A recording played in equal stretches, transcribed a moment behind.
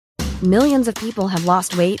Millions of people have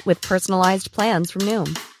lost weight with personalized plans from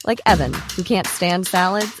Noom. Like Evan, who can't stand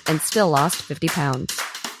salads and still lost 50 pounds.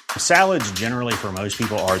 Salads generally for most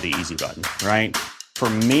people are the easy button, right? For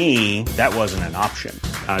me, that wasn't an option.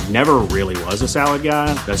 I never really was a salad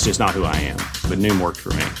guy. That's just not who I am. But Noom worked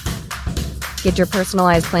for me. Get your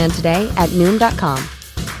personalized plan today at Noom.com.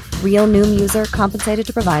 Real Noom user compensated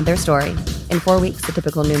to provide their story. In 4 weeks, the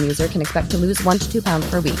typical Noom user can expect to lose 1 to 2 pounds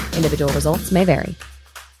per week. Individual results may vary.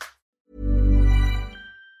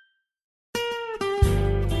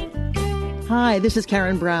 Hi, this is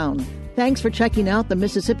Karen Brown. Thanks for checking out the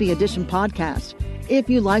Mississippi Edition podcast. If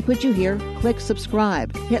you like what you hear, click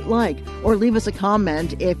subscribe, hit like, or leave us a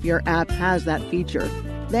comment if your app has that feature.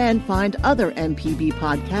 Then find other MPB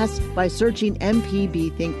podcasts by searching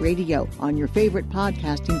MPB Think Radio on your favorite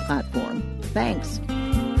podcasting platform. Thanks.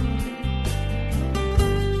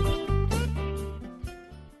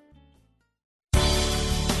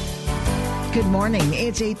 Good morning.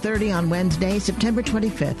 It's 8:30 on Wednesday, September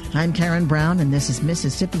 25th. I'm Karen Brown, and this is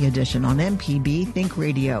Mississippi Edition on MPB Think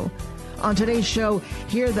Radio. On today's show,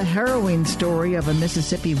 hear the harrowing story of a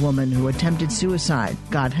Mississippi woman who attempted suicide,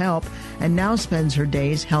 got help, and now spends her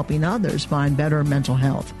days helping others find better mental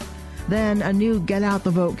health. Then, a new Get Out the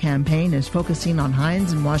Vote campaign is focusing on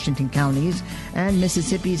Hinds and Washington counties and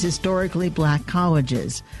Mississippi's historically black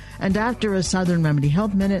colleges. And after a Southern Remedy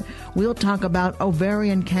Health Minute, we'll talk about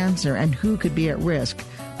ovarian cancer and who could be at risk.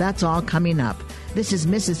 That's all coming up. This is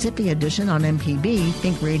Mississippi Edition on MPB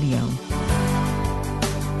Think Radio.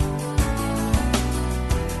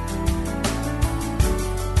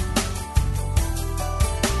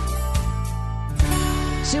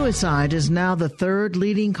 Suicide is now the third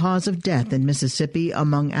leading cause of death in Mississippi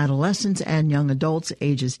among adolescents and young adults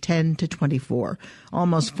ages 10 to 24.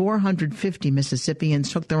 Almost 450 Mississippians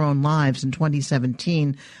took their own lives in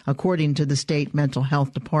 2017, according to the state mental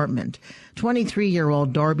health department.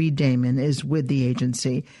 23-year-old Darby Damon is with the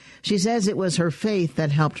agency. She says it was her faith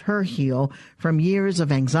that helped her heal from years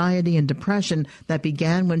of anxiety and depression that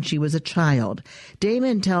began when she was a child.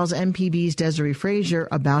 Damon tells MPB's Desiree Frazier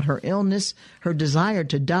about her illness, her desire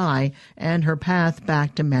to die, and her path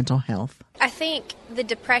back to mental health. I think the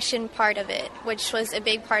depression part of it, which was a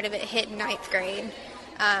big part of it, hit in 9th grade.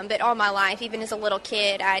 But all my life, even as a little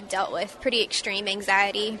kid, I dealt with pretty extreme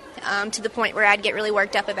anxiety to the point where I'd get really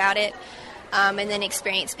worked up about it. And then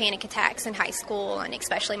experienced panic attacks in high school and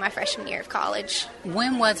especially my freshman year of college.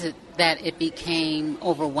 When was it that it became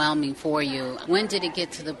overwhelming for you? When did it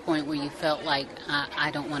get to the point where you felt like,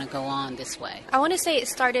 I don't want to go on this way? I want to say it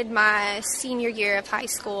started my senior year of high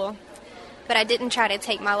school, but I didn't try to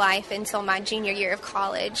take my life until my junior year of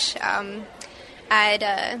college.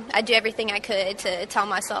 I'd do everything I could to tell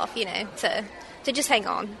myself, to just hang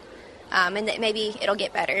on, and that maybe it'll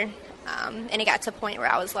get better. And it got to a point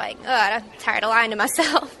where I was like, I'm tired of lying to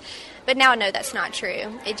myself. But now I know that's not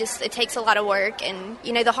true. It takes a lot of work. And,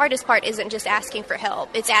 the hardest part isn't just asking for help.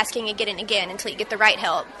 It's asking again and again until you get the right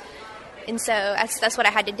help. And so that's what I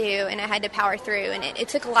had to do, and I had to power through. And it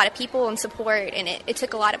took a lot of people and support, and it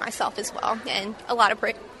took a lot of myself as well, and a lot of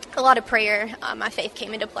prayer. My faith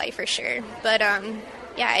came into play for sure. But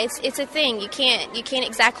yeah, it's a thing. You can't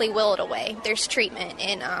exactly will it away. There's treatment,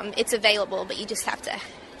 and it's available, but you just have to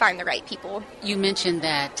find the right people. You mentioned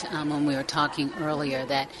that when we were talking earlier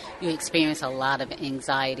that you experienced a lot of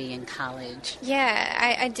anxiety in college.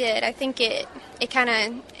 Yeah, I did. I think it kind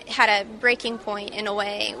of had a breaking point in a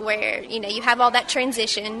way where, you have all that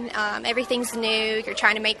transition. Everything's new. You're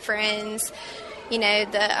trying to make friends.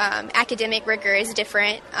 The academic rigor is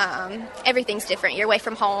different. Everything's different. You're away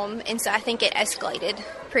from home. And so I think it escalated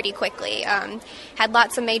pretty quickly. Had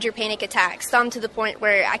lots of major panic attacks, some to the point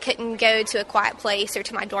where I couldn't go to a quiet place or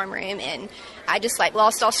to my dorm room. And I just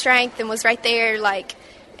lost all strength and was right there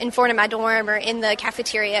in front of my dorm or in the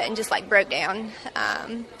cafeteria and just broke down.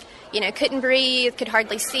 Couldn't breathe, could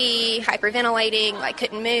hardly see, hyperventilating,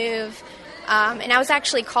 couldn't move. And I was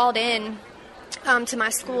actually called in to my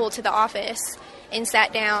school, to the office, and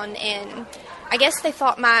sat down, and I guess they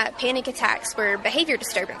thought my panic attacks were behavior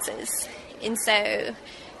disturbances. And so,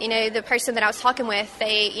 the person that I was talking with,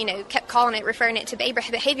 they, kept referring it to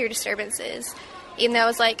behavior disturbances. Even though I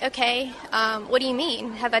was like, okay, what do you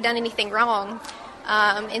mean? Have I done anything wrong?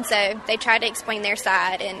 And so they tried to explain their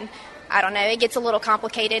side, and I don't know, it gets a little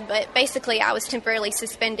complicated, but basically I was temporarily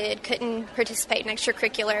suspended, couldn't participate in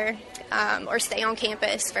extracurricular or stay on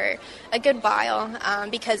campus for a good while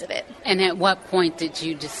because of it. And at what point did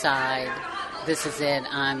you decide, this is it,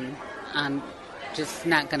 I'm just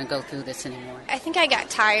not going to go through this anymore? I think I got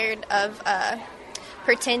tired of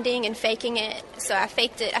pretending and faking it. So I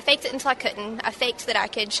faked it. I faked it until I couldn't. I faked that I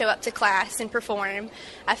could show up to class and perform.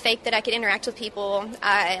 I faked that I could interact with people.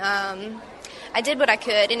 I did what I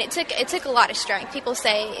could, and it took a lot of strength. People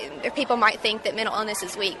say, or people might think that mental illness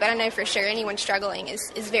is weak, but I know for sure anyone struggling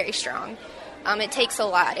is very strong. It takes a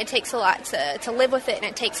lot. It takes a lot to live with it, and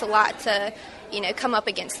it takes a lot to, come up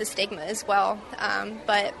against the stigma as well.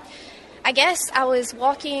 But I guess I was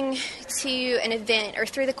walking to an event or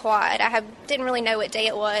through the quad. Didn't really know what day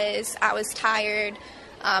it was. I was tired.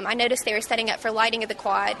 I noticed they were setting up for lighting of the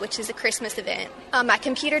quad, which is a Christmas event. My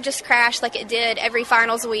computer just crashed like it did every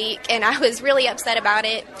finals week, and I was really upset about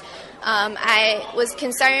it. I was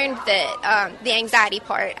concerned that the anxiety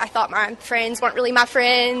part, I thought my friends weren't really my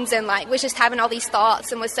friends, and was just having all these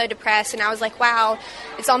thoughts and was so depressed. And I was like, wow,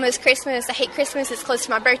 it's almost Christmas. I hate Christmas. It's close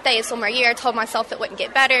to my birthday. It's one more year. I told myself it wouldn't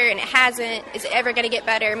get better, and it hasn't. Is it ever going to get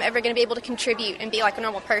better? Am I ever going to be able to contribute and be like a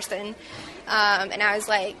normal person? And I was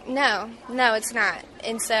like, no, it's not.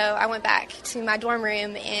 And so I went back to my dorm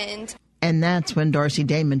room And that's when Darcy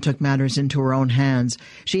Damon took matters into her own hands.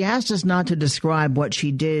 She asked us not to describe what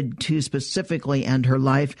she did too specifically and her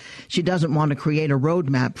life. She doesn't want to create a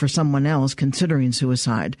roadmap for someone else considering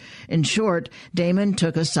suicide. In short, Damon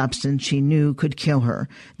took a substance she knew could kill her.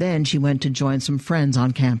 Then she went to join some friends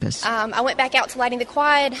on campus. I went back out to lighting the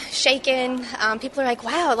quad, shaking. People are like,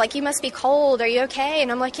 wow, you must be cold. Are you okay?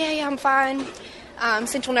 And I'm like, yeah, I'm fine.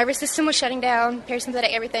 Central nervous system was shutting down,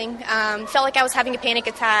 parasympathetic, everything. Felt like I was having a panic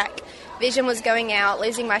attack. Vision was going out,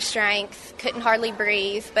 losing my strength, couldn't hardly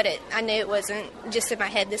breathe, but I knew it wasn't just in my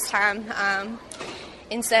head this time.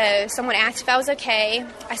 And so someone asked if I was okay.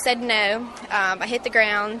 I said no. I hit the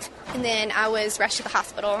ground, and then I was rushed to the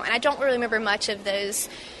hospital. And I don't really remember much of those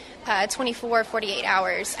 24, 48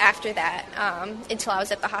 hours after that until I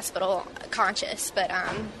was at the hospital conscious. But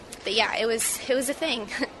yeah, it was a thing.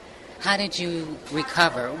 How did you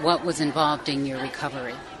recover? What was involved in your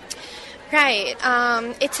recovery? Right.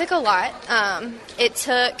 It took a lot. It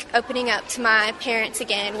took opening up to my parents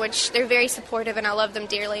again, which they're very supportive, and I love them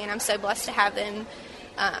dearly, and I'm so blessed to have them.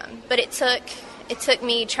 But it took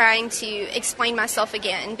me trying to explain myself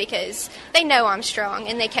again, because they know I'm strong,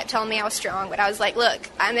 and they kept telling me I was strong. But I was like, look,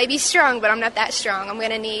 I may be strong, but I'm not that strong. I'm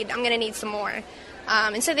gonna need some more.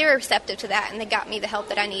 And so they were receptive to that, and they got me the help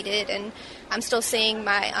that I needed. And I'm still seeing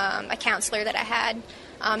my a counselor that I had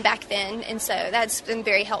back then, and so that's been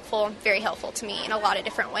very helpful to me in a lot of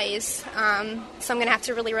different ways. So I'm going to have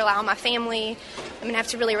to really rely on my family. I'm going to have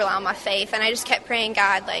to really rely on my faith. And I just kept praying,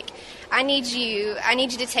 God, I need you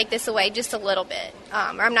to take this away just a little bit,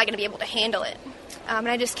 or I'm not going to be able to handle it. And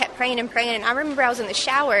I just kept praying and praying. And I remember I was in the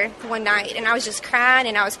shower one night, and I was just crying,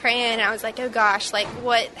 and I was praying, and I was like, oh gosh,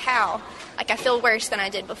 what, how? I feel worse than I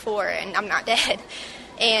did before, and I'm not dead.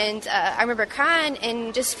 And I remember crying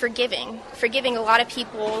and just forgiving a lot of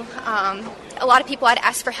people. A lot of people I'd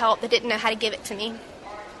asked for help that didn't know how to give it to me.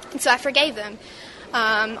 And so I forgave them,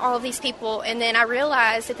 all of these people. And then I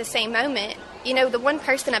realized at the same moment, the one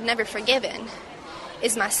person I've never forgiven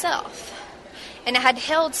is myself. And I had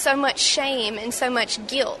held so much shame and so much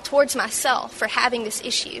guilt towards myself for having this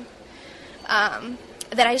issue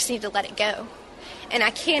that I just needed to let it go. And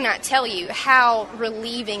I cannot tell you how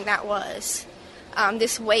relieving that was.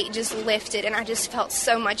 This weight just lifted, and I just felt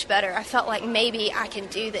so much better. I felt like maybe I can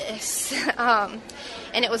do this. And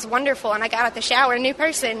it was wonderful, and I got out the shower a new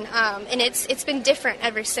person. And it's been different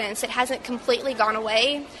ever since. It hasn't completely gone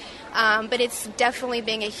away, but it's definitely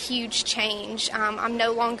been a huge change. I'm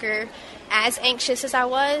no longer as anxious as I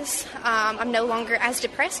was. I'm no longer as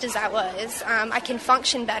depressed as I was. I can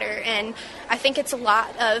function better, and I think it's a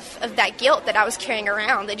lot of that guilt that I was carrying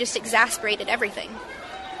around that just exasperated everything.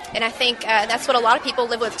 And I think that's what a lot of people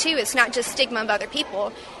live with, too. It's not just stigma of other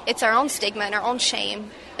people. It's our own stigma and our own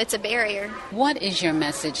shame that's a barrier. What is your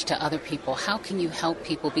message to other people? How can you help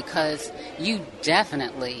people? Because you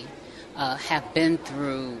definitely have been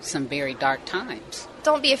through some very dark times.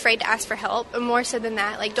 Don't be afraid to ask for help. And more so than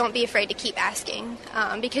that, don't be afraid to keep asking,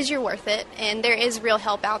 because you're worth it. And there is real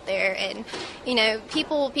help out there. And,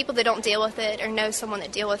 people that don't deal with it or know someone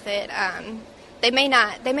that deal with it, they may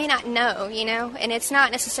not know, and it's not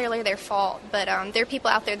necessarily their fault, but there are people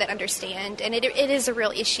out there that understand, and it is a real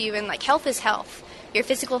issue, and health is health, your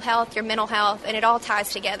physical health, your mental health, and it all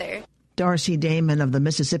ties together. Darcy Damon of the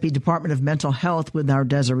Mississippi Department of Mental Health with our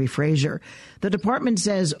Desiree Frazier. The department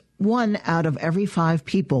says 1 out of every 5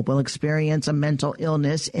 people will experience a mental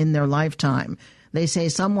illness in their lifetime. They say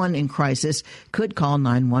someone in crisis could call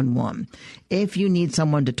 911. If you need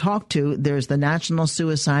someone to talk to, there's the National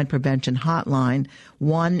Suicide Prevention Hotline,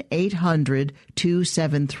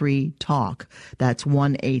 1-800-273-TALK. That's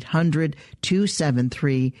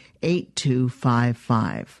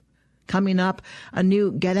 1-800-273-8255. Coming up, a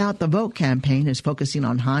new Get Out the Vote campaign is focusing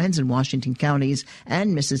on Hinds and Washington counties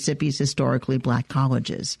and Mississippi's historically black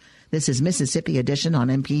colleges. This is Mississippi Edition on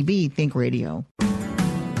MPB Think Radio.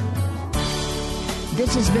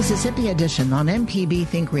 This is Mississippi Edition on MPB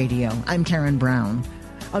Think Radio. I'm Karen Brown.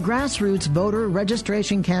 A grassroots voter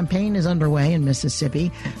registration campaign is underway in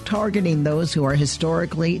Mississippi, targeting those who are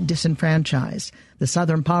historically disenfranchised. The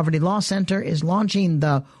Southern Poverty Law Center is launching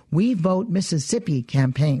the We Vote Mississippi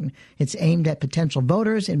campaign. It's aimed at potential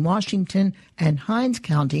voters in Washington and Hinds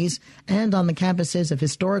counties and on the campuses of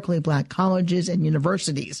historically black colleges and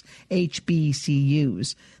universities,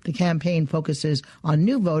 HBCUs. The campaign focuses on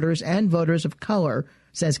new voters and voters of color,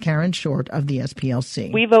 says Karen Short of the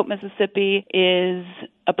SPLC. We Vote Mississippi is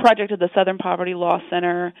a project of the Southern Poverty Law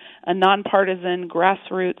Center, a nonpartisan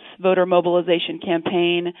grassroots voter mobilization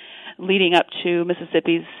campaign leading up to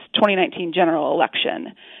Mississippi's 2019 general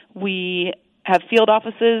election. We have field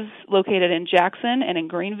offices located in Jackson and in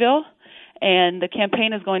Greenville, and the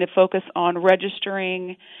campaign is going to focus on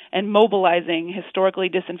registering and mobilizing historically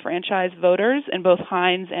disenfranchised voters in both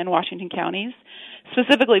Hinds and Washington counties,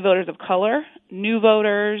 specifically voters of color, new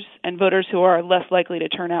voters, and voters who are less likely to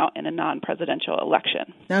turn out in a non-presidential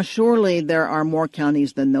election. Now, surely there are more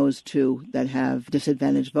counties than those two that have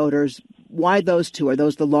disadvantaged voters. Why those two? Are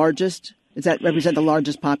those the largest? Does that represent the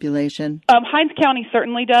largest population? Hinds County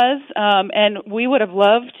certainly does, and we would have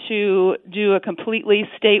loved to do a completely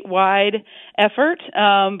statewide effort,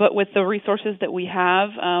 but with the resources that we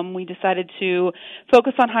have, we decided to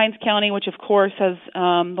focus on Hinds County, which of course has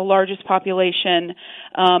the largest population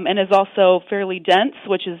and is also fairly dense,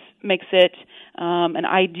 which makes it an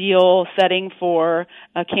ideal setting for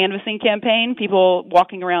a canvassing campaign, people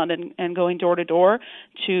walking around and going door to door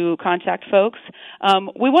to contact folks.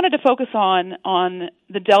 We wanted to focus on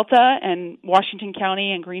the Delta and Washington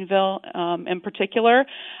County and Greenville in particular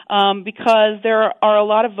because there are a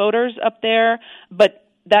lot of voters up there, but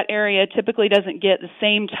that area typically doesn't get the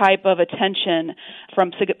same type of attention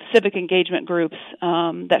from civic engagement groups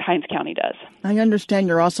that Hinds County does. I understand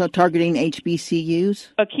you're also targeting HBCUs.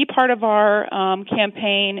 A key part of our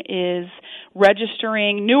campaign is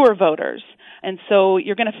registering newer voters. And so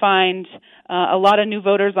you're going to find a lot of new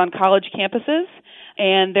voters on college campuses.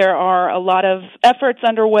 And there are a lot of efforts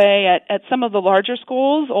underway at some of the larger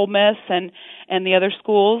schools, Ole Miss and the other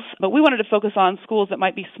schools. But we wanted to focus on schools that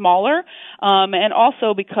might be smaller, and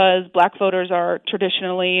also because black voters are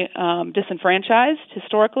traditionally disenfranchised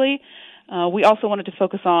historically. We also wanted to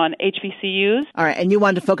focus on HBCUs. All right, and you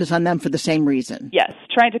wanted to focus on them for the same reason? Yes,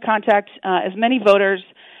 trying to contact as many voters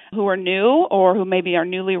who are new or who maybe are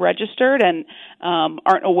newly registered and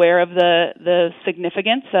aren't aware of the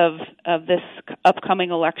significance of this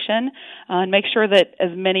upcoming election, and make sure that as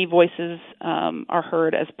many voices are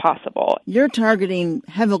heard as possible. You're targeting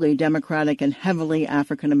heavily Democratic and heavily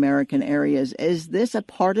African-American areas. Is this a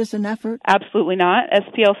partisan effort? Absolutely not.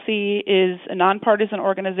 SPLC is a nonpartisan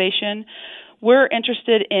organization. We're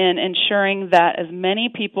interested in ensuring that as many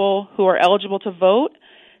people who are eligible to vote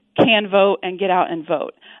can vote and get out and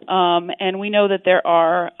vote. And we know that there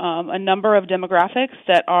are a number of demographics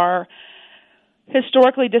that are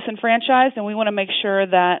historically disenfranchised, and we want to make sure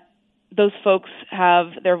that those folks have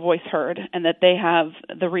their voice heard and that they have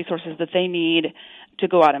the resources that they need to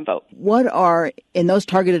go out and vote. What are, in those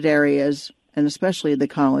targeted areas, and especially the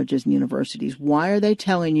colleges and universities, why are they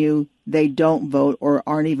telling you they don't vote or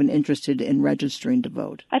aren't even interested in registering to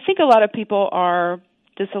vote? I think a lot of people are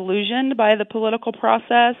disillusioned by the political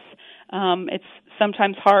process. It's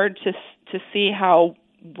sometimes hard to see how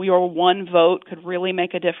your one vote could really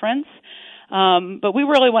make a difference. But we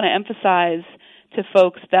really want to emphasize to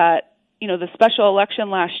folks that, the special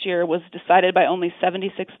election last year was decided by only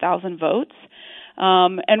 76,000 votes.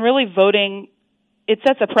 And really voting, it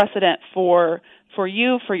sets a precedent for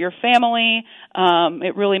you, for your family.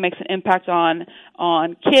 It really makes an impact on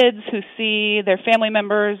kids who see their family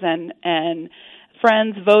members and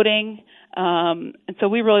friends voting. And so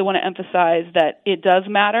we really want to emphasize that it does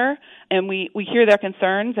matter, and we hear their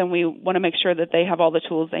concerns, and we want to make sure that they have all the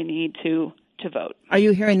tools they need to vote. Are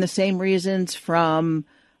you hearing the same reasons from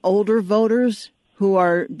older voters who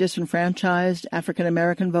are disenfranchised,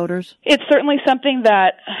 African-American voters? It's certainly something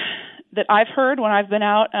that I've heard when I've been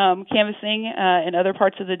out canvassing in other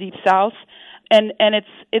parts of the Deep South, and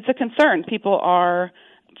it's a concern. People are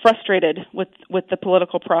frustrated with the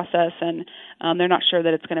political process, and they're not sure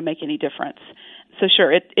that it's going to make any difference. So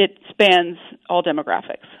sure, it spans all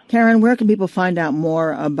demographics. Karen, where can people find out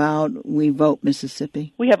more about We Vote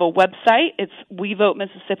Mississippi? We have a website. It's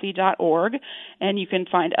wevotemississippi.org, and you can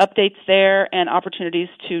find updates there and opportunities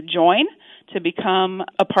to join, to become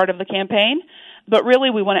a part of the campaign. But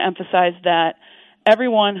really, we want to emphasize that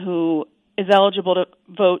everyone who is eligible to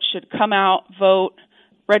vote should come out, vote,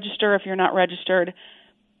 register if you're not registered.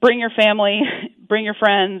 Bring your family, bring your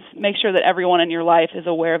friends, make sure that everyone in your life is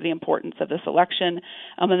aware of the importance of this election,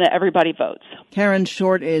 and that everybody votes. Karen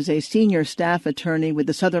Short is a senior staff attorney with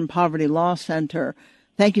the Southern Poverty Law Center.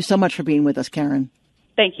 Thank you so much for being with us, Karen.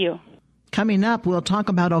 Thank you. Coming up, we'll talk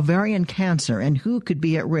about ovarian cancer and who could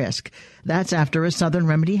be at risk. That's after a Southern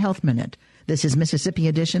Remedy Health Minute. This is Mississippi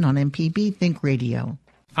Edition on MPB Think Radio.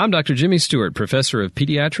 I'm Dr. Jimmy Stewart, professor of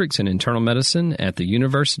pediatrics and internal medicine at the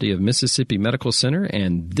University of Mississippi Medical Center,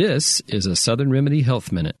 and this is a Southern Remedy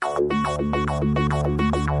Health Minute.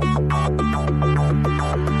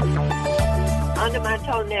 Under my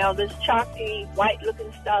toenail, this chalky,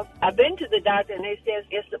 white-looking stuff. I've been to the doctor, and they said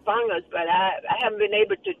it's the fungus, but I haven't been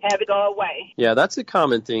able to have it go away. Yeah, that's a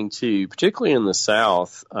common thing, too, particularly in the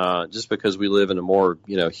South, just because we live in a more,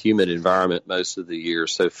 humid environment most of the year.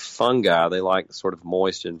 So fungi, they like sort of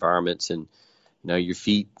moist environments, and, your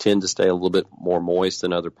feet tend to stay a little bit more moist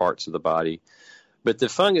than other parts of the body. But the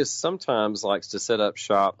fungus sometimes likes to set up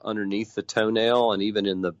shop underneath the toenail and even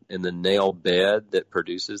in the nail bed that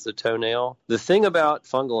produces the toenail. The thing about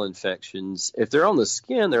fungal infections, if they're on the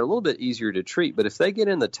skin, they're a little bit easier to treat. But if they get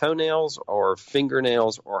in the toenails or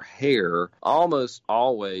fingernails or hair, almost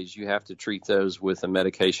always you have to treat those with a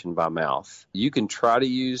medication by mouth. You can try to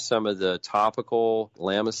use some of the topical,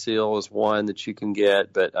 Lamisil is one that you can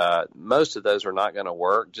get, but most of those are not going to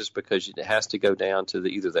work just because it has to go down to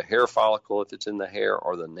either the hair follicle if it's in the hair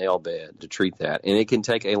or the nail bed to treat that. And it can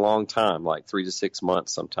take a long time, like 3 to 6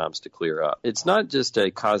 months sometimes to clear up. It's not just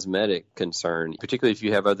a cosmetic concern, particularly if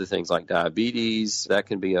you have other things like diabetes. That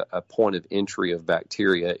can be a point of entry of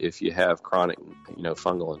bacteria if you have chronic,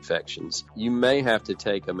 fungal infections. You may have to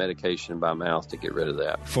take a medication by mouth to get rid of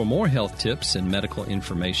that. For more health tips and medical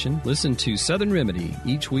information, listen to Southern Remedy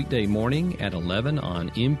each weekday morning at 11 on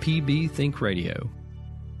MPB Think Radio.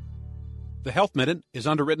 The Health Minute is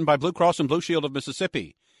underwritten by Blue Cross and Blue Shield of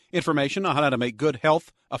Mississippi. Information on how to make good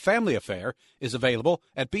health a family affair is available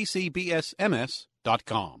at bcbsms.com.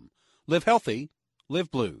 Live healthy, live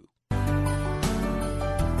blue.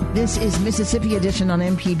 This is Mississippi Edition on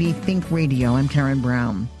MPB Think Radio. I'm Karen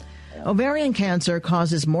Brown. Ovarian cancer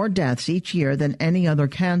causes more deaths each year than any other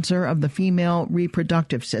cancer of the female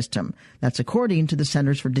reproductive system. That's according to the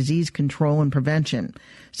Centers for Disease Control and Prevention.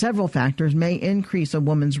 Several factors may increase a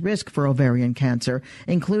woman's risk for ovarian cancer,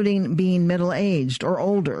 including being middle-aged or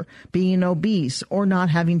older, being obese, or not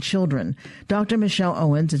having children. Dr. Michelle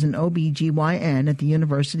Owens is an OB/GYN at the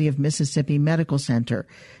University of Mississippi Medical Center.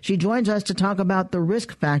 She joins us to talk about the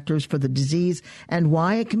risk factors for the disease and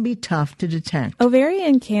why it can be tough to detect.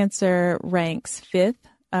 Ovarian cancer ranks fifth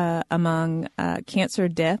among cancer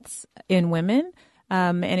deaths in women,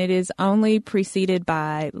 and it is only preceded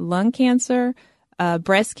by lung cancer,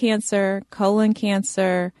 breast cancer, colon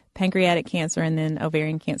cancer, pancreatic cancer, and then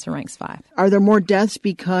ovarian cancer ranks 5. Are there more deaths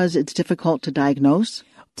because it's difficult to diagnose?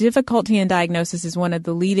 Difficulty in diagnosis is one of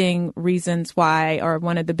the leading reasons why, or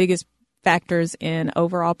one of the biggest factors in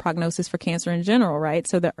overall prognosis for cancer in general, right?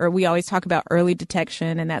 So we always talk about early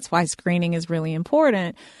detection, and that's why screening is really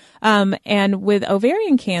important. And with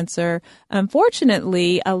ovarian cancer,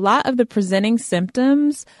 unfortunately, a lot of the presenting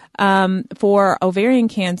symptoms for ovarian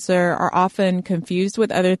cancer are often confused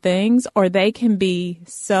with other things, or they can be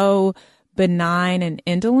so benign and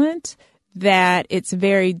indolent that it's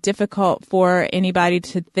very difficult for anybody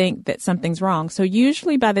to think that something's wrong. So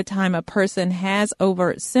usually by the time a person has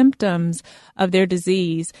overt symptoms of their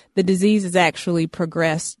disease, the disease has actually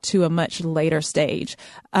progressed to a much later stage.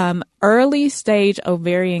 Early stage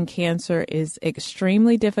ovarian cancer is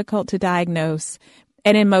extremely difficult to diagnose,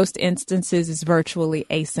 and in most instances is virtually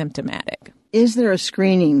asymptomatic. Is there a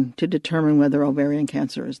screening to determine whether ovarian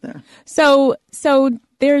cancer is there? So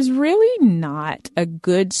there's really not a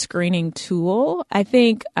good screening tool. I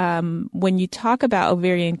think when you talk about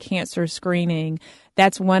ovarian cancer screening,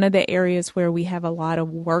 that's one of the areas where we have a lot of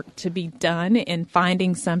work to be done in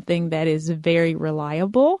finding something that is very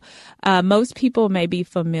reliable. Most people may be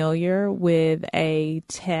familiar with a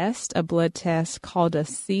blood test called a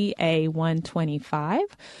CA-125,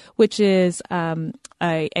 which is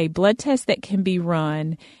a blood test that can be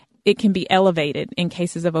run. It can be elevated in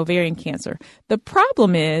cases of ovarian cancer. The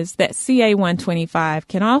problem is that CA-125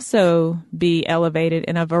 can also be elevated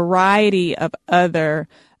in a variety of other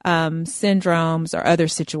syndromes or other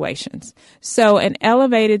situations. So an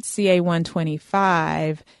elevated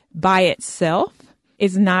CA-125 by itself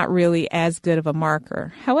is not really as good of a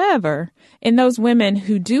marker. However, in those women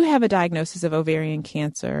who do have a diagnosis of ovarian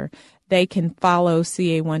cancer, they can follow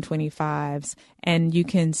CA-125s and you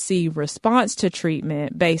can see response to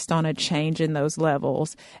treatment based on a change in those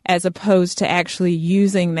levels, as opposed to actually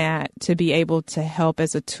using that to be able to help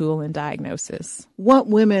as a tool in diagnosis. What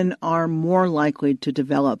women are more likely to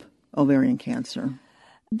develop ovarian cancer?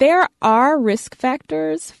 There are risk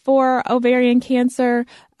factors for ovarian cancer.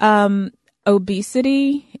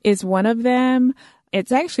 Obesity is one of them.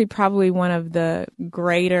 It's actually probably one of the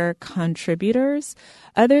greater contributors.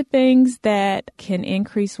 Other things that can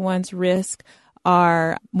increase one's risk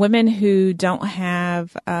are women who don't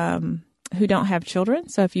have children.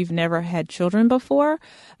 So if you've never had children before,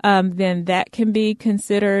 then that can be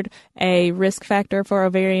considered a risk factor for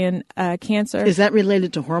ovarian cancer. Is that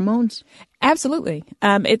related to hormones? Absolutely.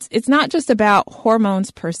 It's not just about hormones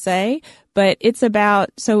per se, but it's about,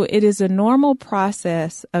 so it is a normal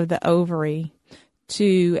process of the ovary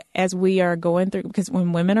to, as we are going through, because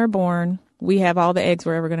when women are born, we have all the eggs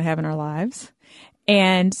we're ever going to have in our lives.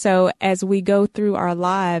 And so as we go through our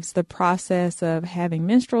lives, the process of having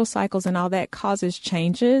menstrual cycles and all that causes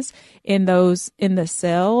changes in the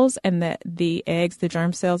cells and the eggs, the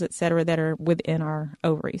germ cells, et cetera, that are within our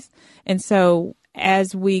ovaries. And so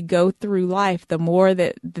as we go through life, the more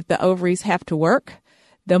that the ovaries have to work,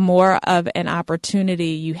 the more of an opportunity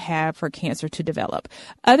you have for cancer to develop.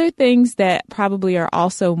 Other things that probably are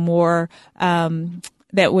also more,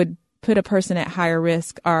 that would put a person at higher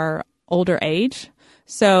risk are older age.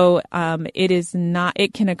 So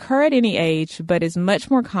it can occur at any age, but is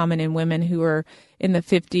much more common in women who are in the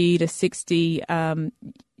 50 to 60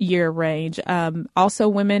 year range. Also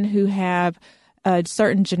women who have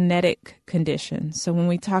certain genetic conditions. So when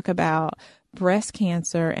we talk about breast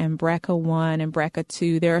cancer and BRCA1 and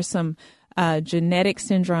BRCA2, there are some genetic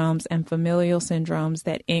syndromes and familial syndromes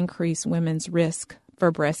that increase women's risk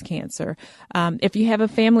for breast cancer. If you have a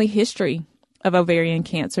family history of ovarian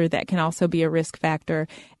cancer, that can also be a risk factor.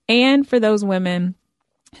 And for those women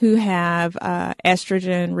who have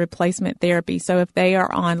estrogen replacement therapy, so if they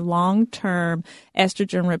are on long-term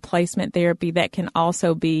estrogen replacement therapy, that can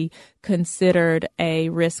also be considered a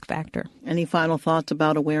risk factor. Any final thoughts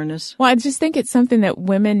about awareness? Well, I just think it's something that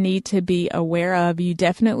women need to be aware of. You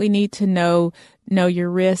definitely need to know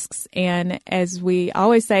your risks. And as we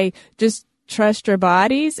always say, just trust your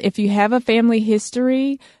bodies. If you have a family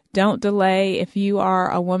history, don't delay. If you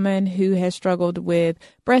are a woman who has struggled with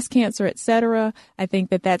breast cancer, et cetera, I think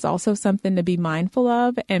that that's also something to be mindful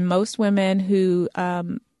of. And most women who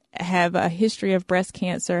have a history of breast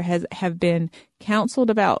cancer have been counseled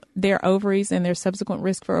about their ovaries and their subsequent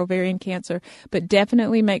risk for ovarian cancer. But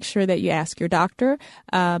definitely make sure that you ask your doctor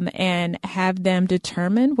and have them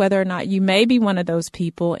determine whether or not you may be one of those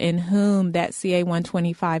people in whom that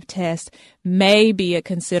CA-125 test may be a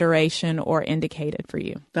consideration or indicated for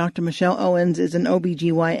you. Dr. Michelle Owens is an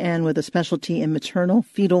OBGYN with a specialty in maternal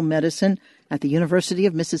fetal medicine at the University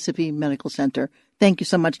of Mississippi Medical Center. Thank you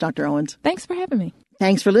so much, Dr. Owens. Thanks for having me.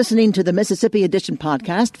 Thanks for listening to the Mississippi Edition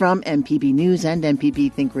podcast from MPB News and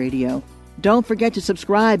MPB Think Radio. Don't forget to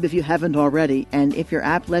subscribe if you haven't already, and if your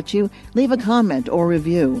app lets you, leave a comment or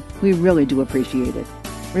review. We really do appreciate it.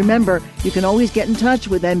 Remember, you can always get in touch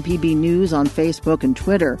with MPB News on Facebook and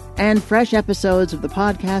Twitter, and fresh episodes of the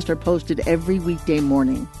podcast are posted every weekday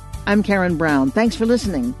morning. I'm Karen Brown. Thanks for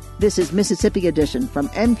listening. This is Mississippi Edition from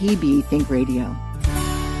MPB Think Radio.